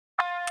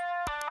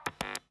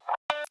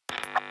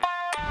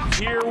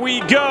Here we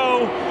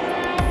go.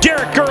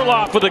 Garrett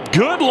Gerloff with a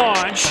good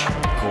launch.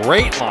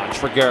 Great launch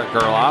for Garrett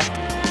Gerloff.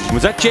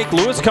 Was that Jake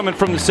Lewis coming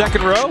from the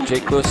second row?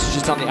 Jake Lewis is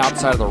just on the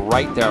outside of the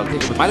right there. I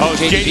think it might have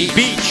been JD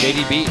Beach.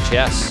 JD Beach,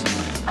 yes.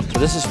 So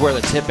this is where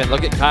the tip in.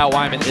 Look at Kyle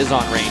Wyman is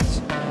on reins.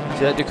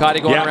 See that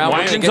Ducati going around?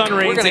 Wyman's on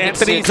reins.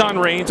 Anthony's on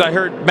reins. I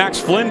heard Max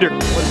Flinder.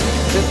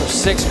 Fifth or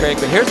sixth, Greg.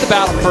 But here's the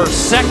battle for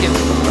second.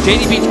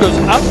 JD Beach goes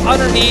up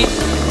underneath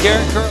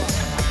Garrett Gerloff.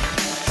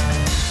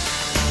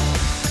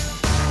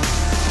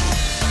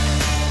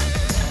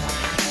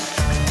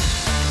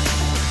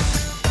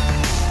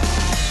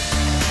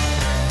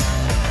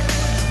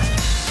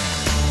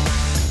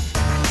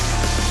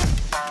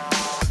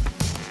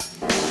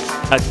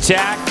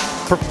 Attack,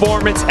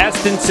 Performance,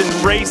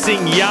 Estenson Racing,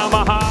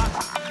 Yamaha.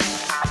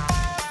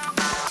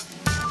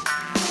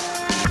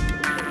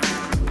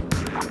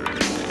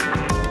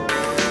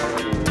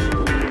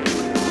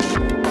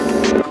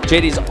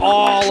 JD's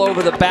all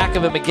over the back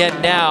of him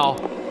again now.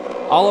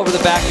 All over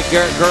the back of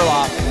Garrett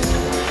Gerloff.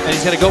 And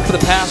he's going to go for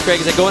the pass, Greg,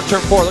 as they go in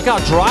turn 4. Look how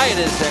dry it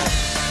is there.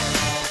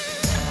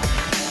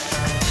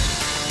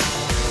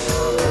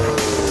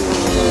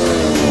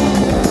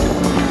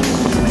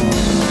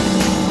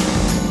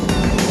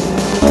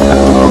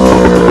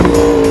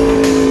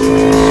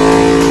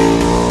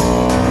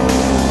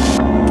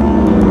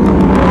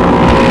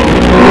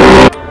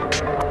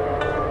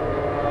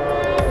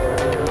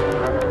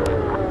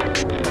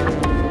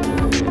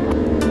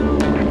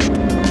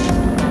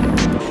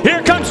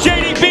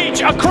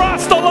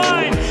 Across the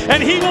line,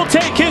 and he will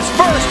take his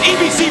first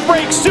EBC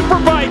Brakes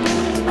Superbike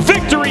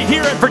victory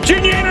here at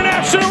Virginia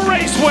International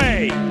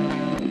Raceway.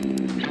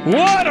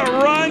 What a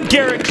run.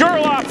 Garrett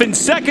Gerloff in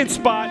second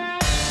spot.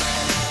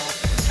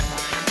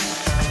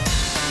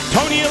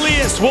 Tony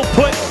Elias will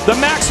put the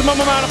maximum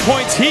amount of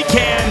points he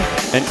can,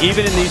 and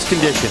even in these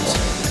conditions.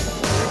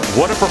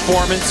 What a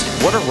performance,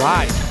 what a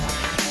ride.